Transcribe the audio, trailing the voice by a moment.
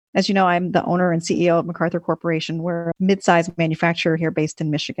As you know, I'm the owner and CEO of MacArthur Corporation. We're a mid-sized manufacturer here based in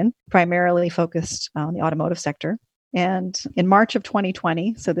Michigan, primarily focused on the automotive sector. And in March of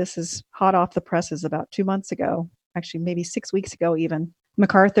 2020, so this is hot off the presses about 2 months ago, actually maybe 6 weeks ago even,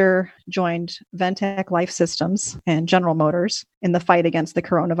 MacArthur joined Ventec Life Systems and General Motors in the fight against the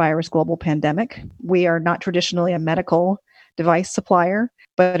coronavirus global pandemic. We are not traditionally a medical device supplier,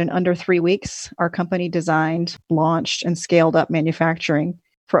 but in under 3 weeks, our company designed, launched, and scaled up manufacturing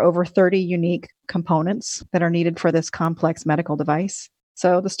for over 30 unique components that are needed for this complex medical device.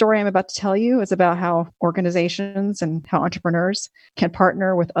 So the story I'm about to tell you is about how organizations and how entrepreneurs can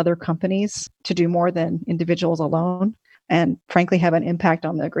partner with other companies to do more than individuals alone, and frankly have an impact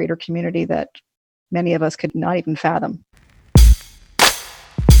on the greater community that many of us could not even fathom.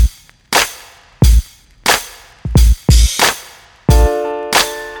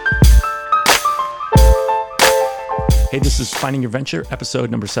 Hey, this is Finding Your Venture,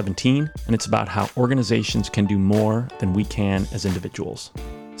 episode number 17, and it's about how organizations can do more than we can as individuals.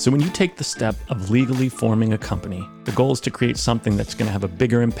 So when you take the step of legally forming a company, the goal is to create something that's going to have a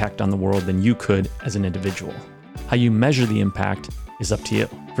bigger impact on the world than you could as an individual. How you measure the impact is up to you.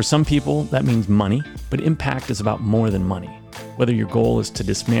 For some people, that means money, but impact is about more than money. Whether your goal is to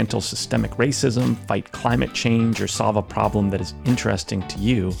dismantle systemic racism, fight climate change, or solve a problem that is interesting to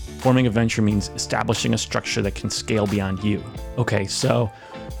you, forming a venture means establishing a structure that can scale beyond you. Okay, so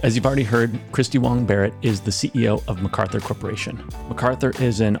as you've already heard, Christy Wong Barrett is the CEO of MacArthur Corporation. MacArthur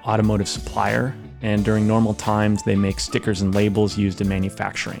is an automotive supplier, and during normal times, they make stickers and labels used in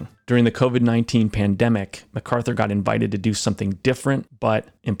manufacturing. During the COVID-19 pandemic, MacArthur got invited to do something different but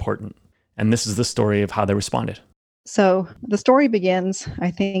important. And this is the story of how they responded. So the story begins,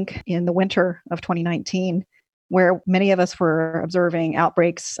 I think, in the winter of 2019, where many of us were observing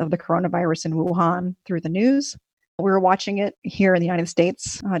outbreaks of the coronavirus in Wuhan through the news. We were watching it here in the United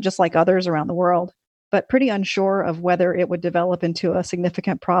States, just like others around the world, but pretty unsure of whether it would develop into a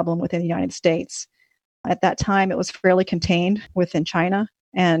significant problem within the United States. At that time, it was fairly contained within China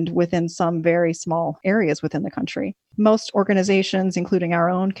and within some very small areas within the country. Most organizations, including our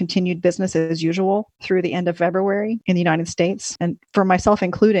own, continued business as usual through the end of February in the United States. And for myself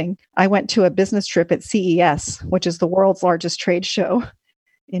including, I went to a business trip at CES, which is the world's largest trade show,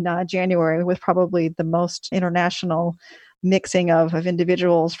 in January, with probably the most international mixing of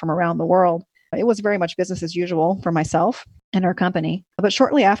individuals from around the world. It was very much business as usual for myself and our company. But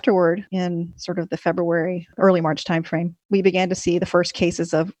shortly afterward, in sort of the February, early March timeframe, we began to see the first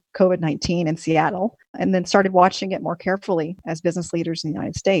cases of COVID-19 in Seattle, and then started watching it more carefully as business leaders in the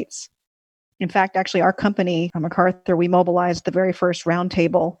United States. In fact, actually, our company, MacArthur, we mobilized the very first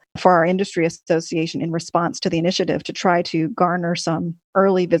roundtable for our industry association in response to the initiative to try to garner some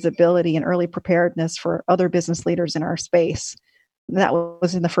early visibility and early preparedness for other business leaders in our space. That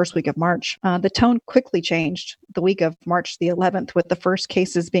was in the first week of March. The tone quickly changed the week of March the 11th, with the first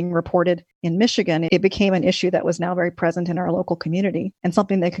cases being reported in Michigan. It became an issue that was now very present in our local community, and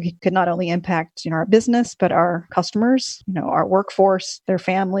something that could not only impact our business, but our customers, our workforce, their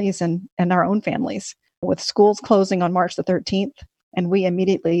families, and our own families. With schools closing on March the 13th, and we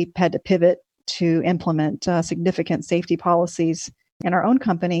immediately had to pivot to implement significant safety policies in our own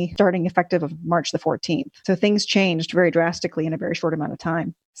company starting effective of March the 14th. So things changed very drastically in a very short amount of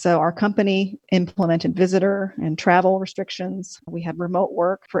time. So our company implemented visitor and travel restrictions. We had remote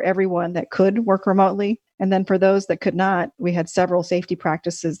work for everyone that could work remotely. And then for those that could not, we had several safety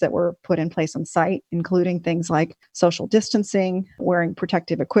practices that were put in place on site, including things like social distancing, wearing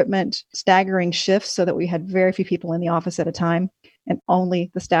protective equipment, staggering shifts so that we had very few people in the office at a time, and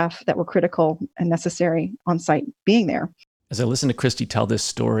only the staff that were critical and necessary on site being there. As I listen to Christy tell this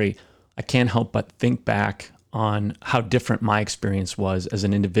story, I can't help but think back on how different my experience was as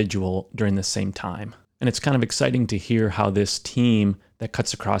an individual during the same time. And it's kind of exciting to hear how this team that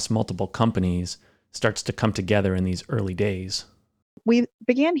cuts across multiple companies starts to come together in these early days. We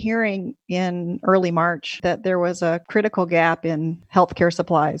began hearing in early March that there was a critical gap in healthcare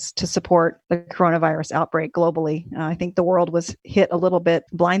supplies to support the coronavirus outbreak globally. I think the world was hit a little bit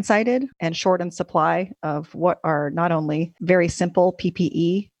blindsided and short in supply of what are not only very simple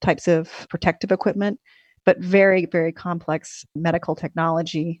PPE types of protective equipment, but very, very complex medical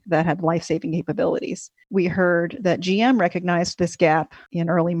technology that had life-saving capabilities. We heard that GM recognized this gap in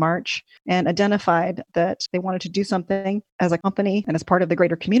early March and identified that they wanted to do something as a company and as part of the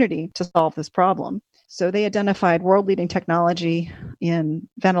greater community to solve this problem. So they identified world-leading technology in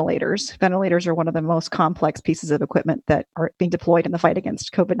ventilators. Ventilators are one of the most complex pieces of equipment that are being deployed in the fight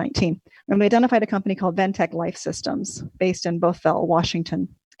against COVID-19. And we identified a company called Ventec Life Systems based in Bothell, Washington.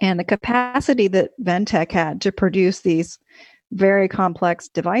 And the capacity that Ventec had to produce these very complex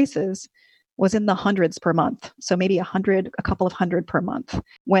devices was in the hundreds per month. So maybe a couple of hundred per month,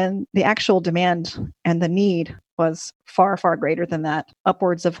 when the actual demand and the need was far, far greater than that,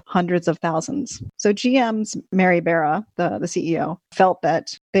 upwards of hundreds of thousands. So GM's Mary Barra, the CEO, felt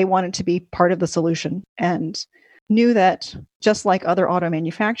that they wanted to be part of the solution and knew that just like other auto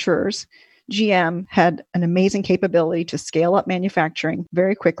manufacturers, GM had an amazing capability to scale up manufacturing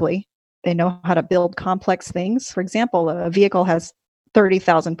very quickly. They know how to build complex things. For example, a vehicle has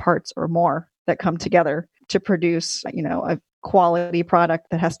 30,000 parts or more that come together to produce, a quality product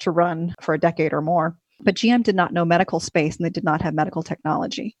that has to run for a decade or more. But GM did not know medical space and they did not have medical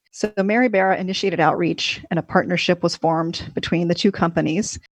technology. So Mary Barra initiated outreach and a partnership was formed between the two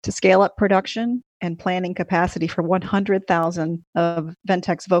companies to scale up production and planning capacity for 100,000 of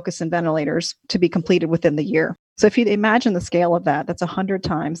Ventec's Vocasin ventilators to be completed within the year. So if you imagine the scale of that, that's 100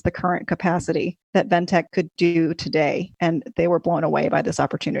 times the current capacity that Ventec could do today. And they were blown away by this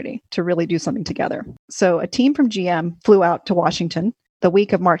opportunity to really do something together. So a team from GM flew out to Washington the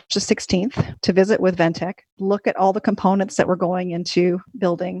week of March the 16th to visit with Ventec, look at all the components that were going into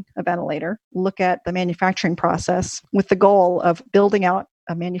building a ventilator, look at the manufacturing process with the goal of building out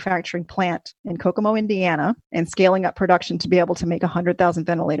a manufacturing plant in Kokomo, Indiana, and scaling up production to be able to make 100,000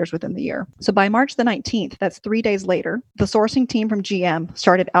 ventilators within the year. So by March the 19th, that's 3 days later, the sourcing team from GM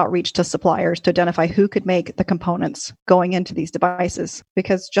started outreach to suppliers to identify who could make the components going into these devices.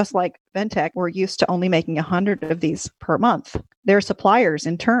 Because just like Ventec, we're used to only making 100 of these per month. Their suppliers,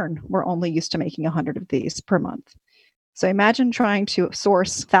 in turn, were only used to making 100 of these per month. So imagine trying to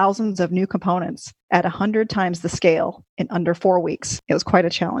source thousands of new components at 100 times the scale in under 4 weeks. It was quite a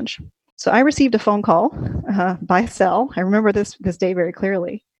challenge. So I received a phone call by cell. I remember this day very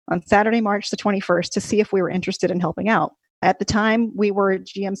clearly on Saturday, March the 21st, to see if we were interested in helping out. At the time, we were a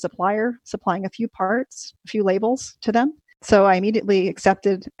GM supplier, supplying a few parts, a few labels to them. So I immediately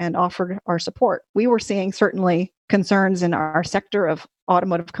accepted and offered our support. We were seeing certainly concerns in our sector of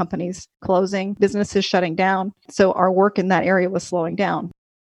automotive companies closing, businesses shutting down. So our work in that area was slowing down.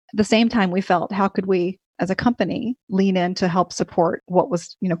 At the same time, we felt, how could we, as a company, lean in to help support what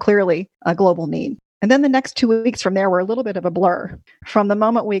was, clearly a global need? And then the next 2 weeks from there were a little bit of a blur. From the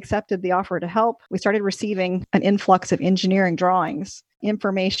moment we accepted the offer to help, we started receiving an influx of engineering drawings,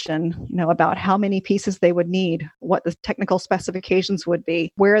 information, about how many pieces they would need, what the technical specifications would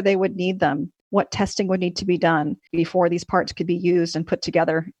be, where they would need them, what testing would need to be done before these parts could be used and put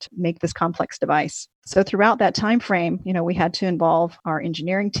together to make this complex device. So throughout that time frame, we had to involve our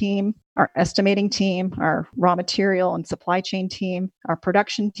engineering team, our estimating team, our raw material and supply chain team, our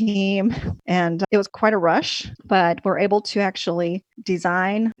production team, and it was quite a rush, but we're able to actually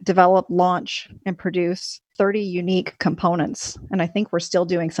design, develop, launch, and produce 30 unique components. And I think we're still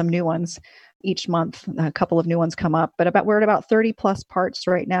doing some new ones each month. A couple of new ones come up, but we're at about 30 plus parts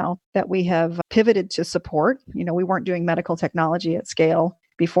right now that we have pivoted to support. We weren't doing medical technology at scale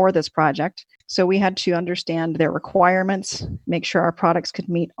before this project. So we had to understand their requirements, make sure our products could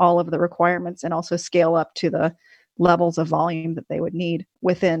meet all of the requirements, and also scale up to the levels of volume that they would need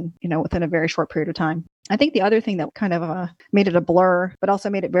within a very short period of time. I think the other thing that kind of made it a blur, but also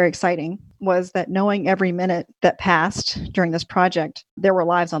made it very exciting, was that knowing every minute that passed during this project, there were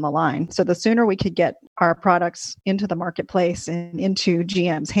lives on the line. So the sooner we could get our products into the marketplace and into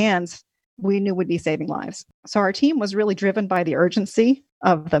GM's hands, we knew we'd be saving lives. So our team was really driven by the urgency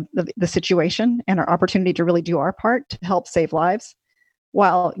of the situation and our opportunity to really do our part to help save lives.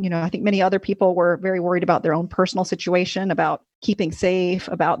 While, I think many other people were very worried about their own personal situation, about keeping safe,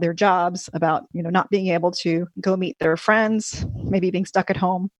 about their jobs, about, not being able to go meet their friends, maybe being stuck at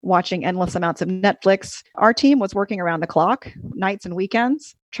home, watching endless amounts of Netflix. Our team was working around the clock, nights and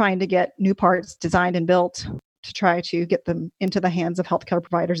weekends, trying to get new parts designed and built to try to get them into the hands of healthcare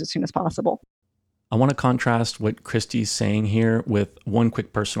providers as soon as possible. I want to contrast what Christy's saying here with one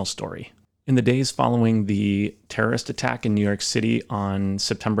quick personal story. In the days following the terrorist attack in New York City on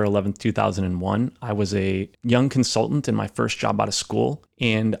September 11th, 2001, I was a young consultant in my first job out of school,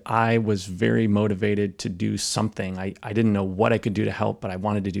 and I was very motivated to do something. I didn't know what I could do to help, but I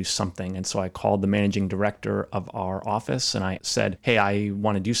wanted to do something. And so I called the managing director of our office and I said, hey, I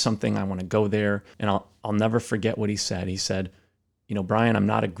want to do something. I want to go there. And I'll never forget what he said. He said, Brian, I'm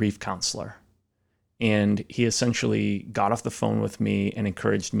not a grief counselor. And he essentially got off the phone with me and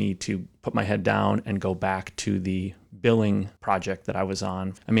encouraged me to put my head down and go back to the billing project that I was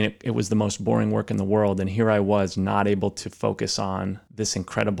on. I mean, it was the most boring work in the world. And here I was not able to focus on this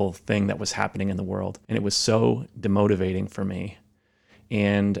incredible thing that was happening in the world. And it was so demotivating for me.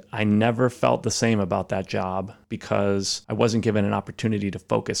 And I never felt the same about that job because I wasn't given an opportunity to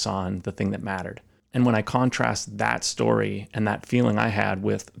focus on the thing that mattered. And when I contrast that story and that feeling I had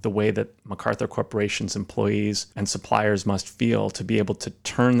with the way that MacArthur Corporation's employees and suppliers must feel to be able to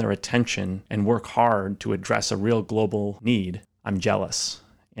turn their attention and work hard to address a real global need, I'm jealous.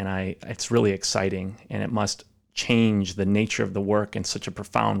 And it's really exciting, and it must change the nature of the work in such a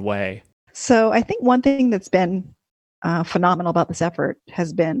profound way. So I think one thing that's been phenomenal about this effort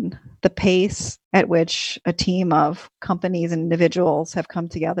has been the pace at which a team of companies and individuals have come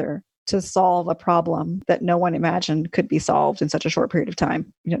together to solve a problem that no one imagined could be solved in such a short period of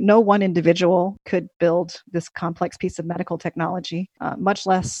time. No one individual could build this complex piece of medical technology, much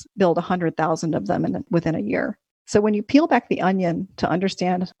less build 100,000 of them within a year. So when you peel back the onion to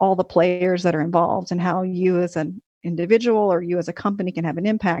understand all the players that are involved and how you as an individual or you as a company can have an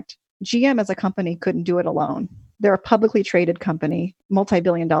impact, GM as a company couldn't do it alone. They're a publicly traded company,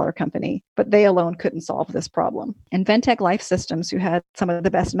 multi-billion-dollar company, but they alone couldn't solve this problem. And Ventec Life Systems, who had some of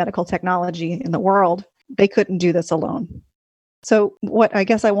the best medical technology in the world, they couldn't do this alone. So what I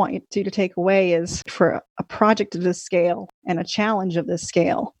guess I want you to take away is, for a project of this scale and a challenge of this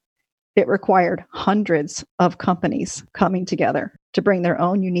scale, it required hundreds of companies coming together to bring their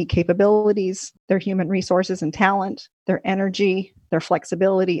own unique capabilities, their human resources and talent, their energy, their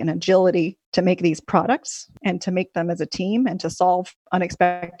flexibility and agility to make these products and to make them as a team and to solve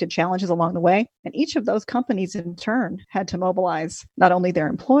unexpected challenges along the way. And each of those companies in turn had to mobilize not only their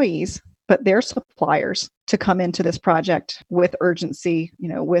employees, but their suppliers to come into this project with urgency,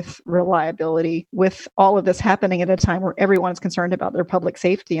 with reliability, with all of this happening at a time where everyone is concerned about their public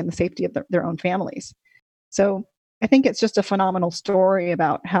safety and the safety of their own families. So I think it's just a phenomenal story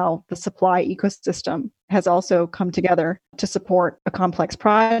about how the supply ecosystem has also come together to support a complex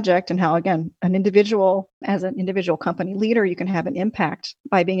project, and how, again, as an individual company leader, you can have an impact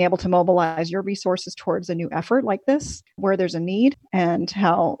by being able to mobilize your resources towards a new effort like this, where there's a need, and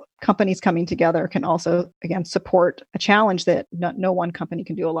how companies coming together can also, again, support a challenge that no one company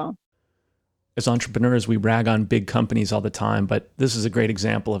can do alone. As entrepreneurs, we rag on big companies all the time, but this is a great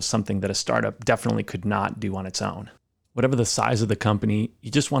example of something that a startup definitely could not do on its own. Whatever the size of the company,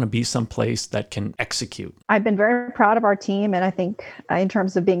 you just want to be someplace that can execute. I've been very proud of our team, and I think in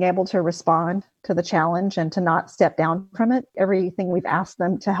terms of being able to respond to the challenge and to not step down from it, everything we've asked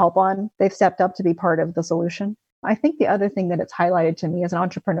them to help on, they've stepped up to be part of the solution. I think the other thing that it's highlighted to me as an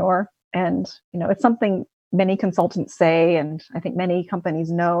entrepreneur, and it's something many consultants say, and I think many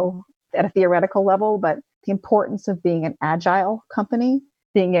companies know at a theoretical level, but the importance of being an agile company,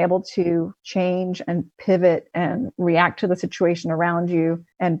 being able to change and pivot and react to the situation around you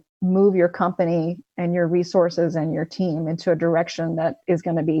and move your company and your resources and your team into a direction that is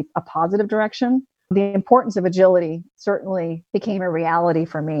going to be a positive direction. The importance of agility certainly became a reality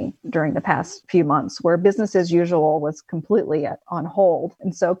for me during the past few months, where business as usual was completely on hold.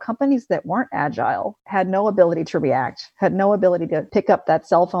 And so companies that weren't agile had no ability to react, had no ability to pick up that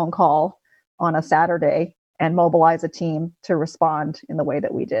cell phone call on a Saturday and mobilize a team to respond in the way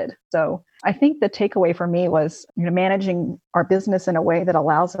that we did. So I think the takeaway for me was, managing our business in a way that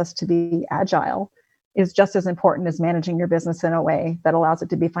allows us to be agile is just as important as managing your business in a way that allows it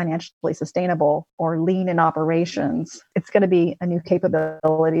to be financially sustainable or lean in operations. It's going to be a new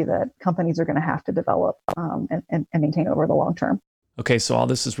capability that companies are going to have to develop and maintain over the long term. Okay, so all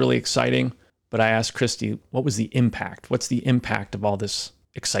this is really exciting, but I asked Christy, what was the impact? What's the impact of all this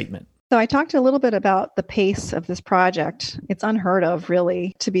excitement? So I talked a little bit about the pace of this project. It's unheard of,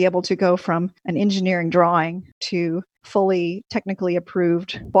 really, to be able to go from an engineering drawing to fully technically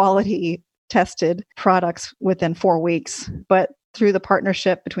approved, quality tested products within 4 weeks. But through the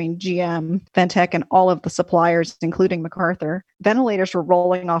partnership between GM, Ventec, and all of the suppliers, including MacArthur, ventilators were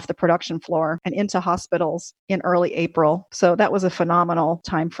rolling off the production floor and into hospitals in early April. So that was a phenomenal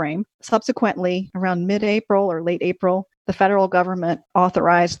time frame. Subsequently, around mid-April or late April, the federal government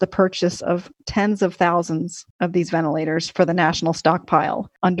authorized the purchase of tens of thousands of these ventilators for the national stockpile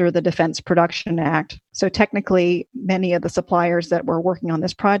under the Defense Production Act. So technically, many of the suppliers that were working on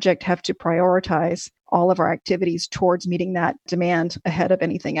this project have to prioritize all of our activities towards meeting that demand ahead of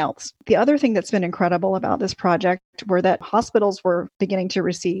anything else. The other thing that's been incredible about this project were that hospitals were beginning to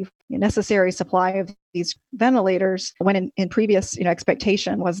receive a necessary supply of these ventilators when in previous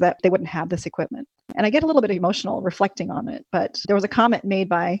expectation was that they wouldn't have this equipment. And I get a little bit emotional reflecting on it, but there was a comment made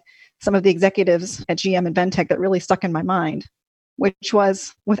by some of the executives at GM and Ventec that really stuck in my mind, which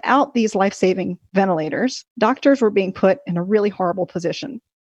was, without these life-saving ventilators, doctors were being put in a really horrible position.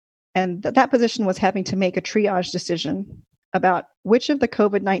 And that position was having to make a triage decision about which of the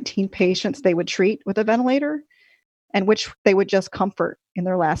COVID-19 patients they would treat with a ventilator and which they would just comfort in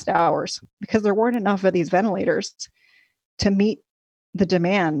their last hours, because there weren't enough of these ventilators to meet the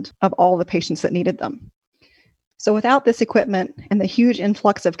demand of all the patients that needed them. So without this equipment and the huge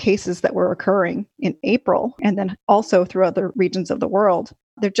influx of cases that were occurring in April, and then also through other regions of the world,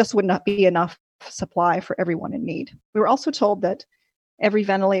 there just would not be enough supply for everyone in need. We were also told that every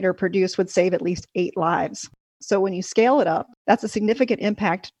ventilator produced would save at least 8 lives. So when you scale it up, that's a significant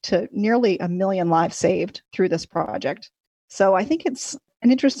impact to nearly 1 million lives saved through this project. So I think it's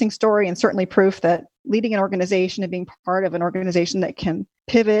an interesting story and certainly proof that leading an organization and being part of an organization that can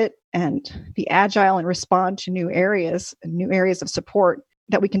pivot and be agile and respond to new areas of support,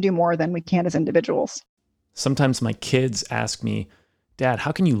 that we can do more than we can as individuals. Sometimes my kids ask me, Dad,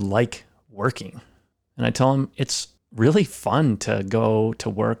 how can you like working? And I tell them it's really fun to go to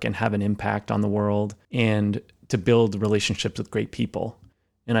work and have an impact on the world and to build relationships with great people.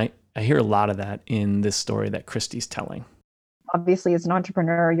 And I hear a lot of that in this story that Christy's telling. Obviously, as an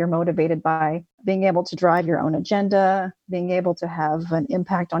entrepreneur, you're motivated by being able to drive your own agenda, being able to have an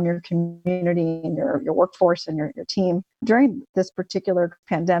impact on your community and your workforce and your team. During this particular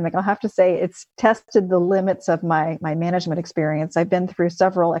pandemic, I'll have to say it's tested the limits of my management experience. I've been through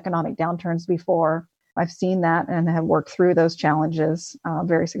several economic downturns before. I've seen that and have worked through those challenges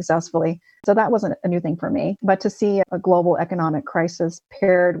very successfully. So that wasn't a new thing for me. But to see a global economic crisis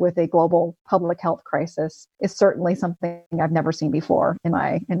paired with a global public health crisis is certainly something I've never seen before in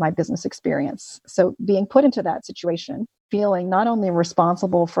my business experience. So being put into that situation, feeling not only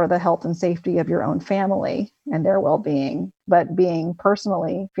responsible for the health and safety of your own family and their well-being, but being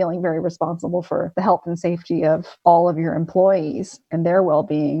personally feeling very responsible for the health and safety of all of your employees and their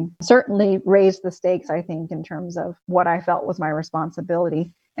well-being certainly raised the stakes, I think, in terms of what I felt was my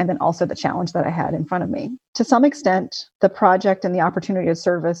responsibility and then also the challenge that I had in front of me. To some extent, the project and the opportunity to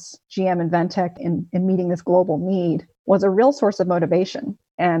service GM and Ventec in meeting this global need was a real source of motivation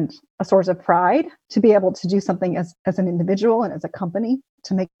and a source of pride to be able to do something as an individual and as a company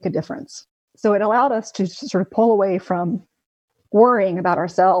to make a difference. So it allowed us to sort of pull away from worrying about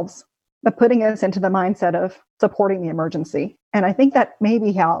ourselves, but putting us into the mindset of supporting the emergency. And I think that may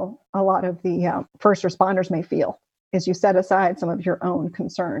be how a lot of the first responders may feel, is you set aside some of your own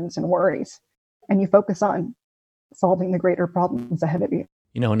concerns and worries, and you focus on solving the greater problems ahead of you.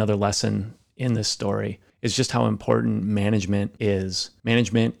 You know, another lesson in this story is just how important management is.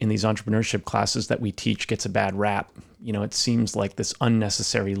 Management in these entrepreneurship classes that we teach gets a bad rap. You know, it seems like this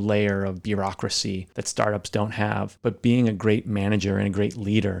unnecessary layer of bureaucracy that startups don't have. But being a great manager and a great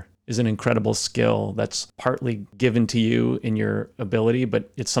leader is an incredible skill that's partly given to you in your ability,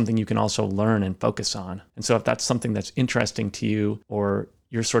 but it's something you can also learn and focus on. And so if that's something that's interesting to you, or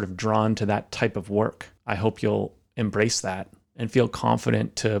you're sort of drawn to that type of work, I hope you'll embrace that and feel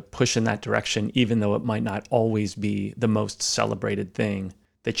confident to push in that direction, even though it might not always be the most celebrated thing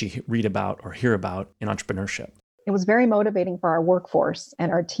that you read about or hear about in entrepreneurship. It was very motivating for our workforce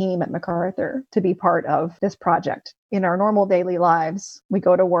and our team at MacArthur to be part of this project. In our normal daily lives, we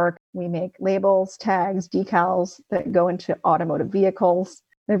go to work, we make labels, tags, decals that go into automotive vehicles.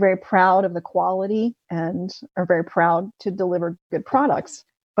 They're very proud of the quality and are very proud to deliver good products.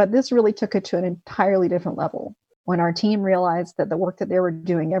 But this really took it to an entirely different level. When our team realized that the work that they were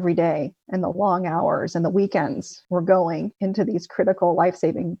doing every day and the long hours and the weekends were going into these critical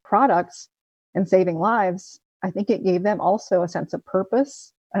life-saving products and saving lives, I think it gave them also a sense of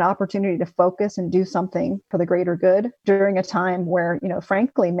purpose, an opportunity to focus and do something for the greater good during a time where,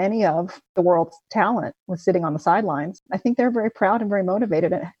 frankly, many of the world's talent was sitting on the sidelines. I think they're very proud and very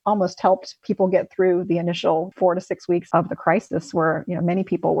motivated. It almost helped people get through the initial 4 to 6 weeks of the crisis where, many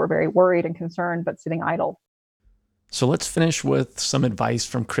people were very worried and concerned, but sitting idle. So let's finish with some advice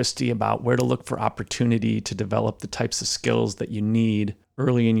from Christy about where to look for opportunity to develop the types of skills that you need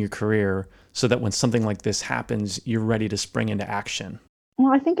early in your career so that when something like this happens, you're ready to spring into action.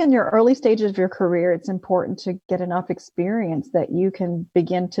 Well, I think in your early stages of your career, it's important to get enough experience that you can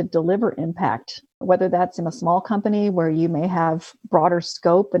begin to deliver impact, whether that's in a small company where you may have broader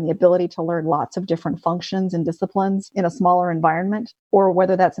scope and the ability to learn lots of different functions and disciplines in a smaller environment, or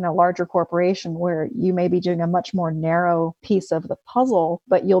whether that's in a larger corporation where you may be doing a much more narrow piece of the puzzle,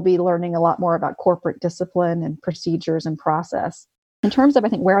 but you'll be learning a lot more about corporate discipline and procedures and process. In terms of, I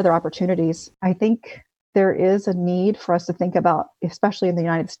think, where are there opportunities, I think there is a need for us to think about, especially in the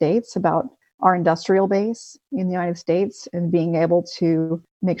United States, about our industrial base in the United States and being able to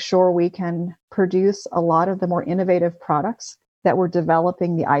make sure we can produce a lot of the more innovative products that we're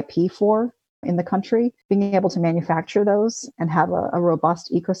developing the IP for in the country, being able to manufacture those and have a robust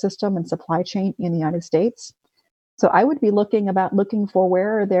ecosystem and supply chain in the United States. So I would be looking for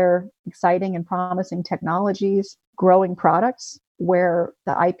where are there exciting and promising technologies, growing products, where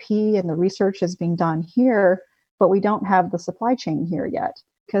the IP and the research is being done here, but we don't have the supply chain here yet.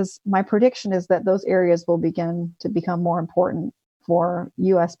 Because my prediction is that those areas will begin to become more important for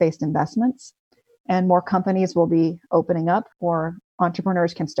US based investments, and more companies will be opening up, or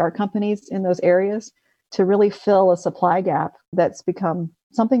entrepreneurs can start companies in those areas to really fill a supply gap that's become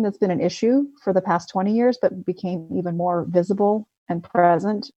something that's been an issue for the past 20 years, but became even more visible and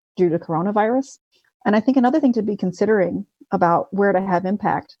present due to coronavirus. And I think another thing to be considering about where to have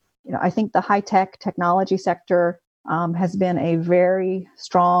impact, I think the high-tech technology sector has been a very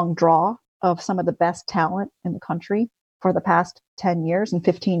strong draw of some of the best talent in the country for the past 10 years and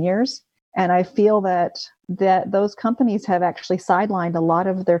 15 years. And I feel that those companies have actually sidelined a lot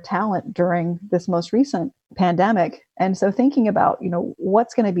of their talent during this most recent pandemic. And so thinking about,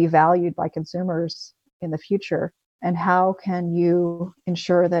 what's going to be valued by consumers in the future, and how can you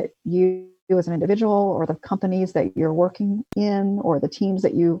ensure that you as an individual, or the companies that you're working in, or the teams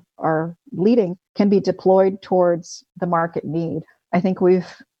that you are leading, can be deployed towards the market need. I think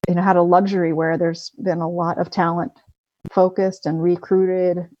we've had a luxury where there's been a lot of talent focused and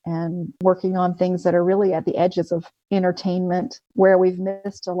recruited and working on things that are really at the edges of entertainment, where we've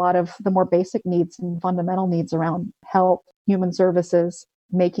missed a lot of the more basic needs and fundamental needs around health, human services,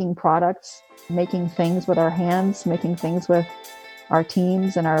 making products, making things with our hands, making things with our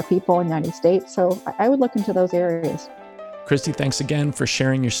teams and our people in the United States. So I would look into those areas. Christy, thanks again for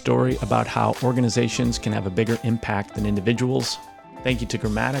sharing your story about how organizations can have a bigger impact than individuals. Thank you to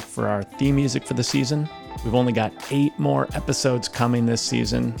Gramatik for our theme music for the season. We've only got 8 more episodes coming this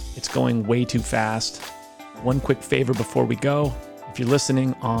season. It's going way too fast. One quick favor before we go. If you're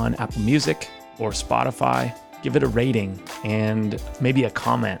listening on Apple Music or Spotify, give it a rating and maybe a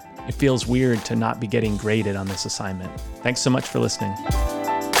comment. It feels weird to not be getting graded on this assignment. Thanks so much for listening.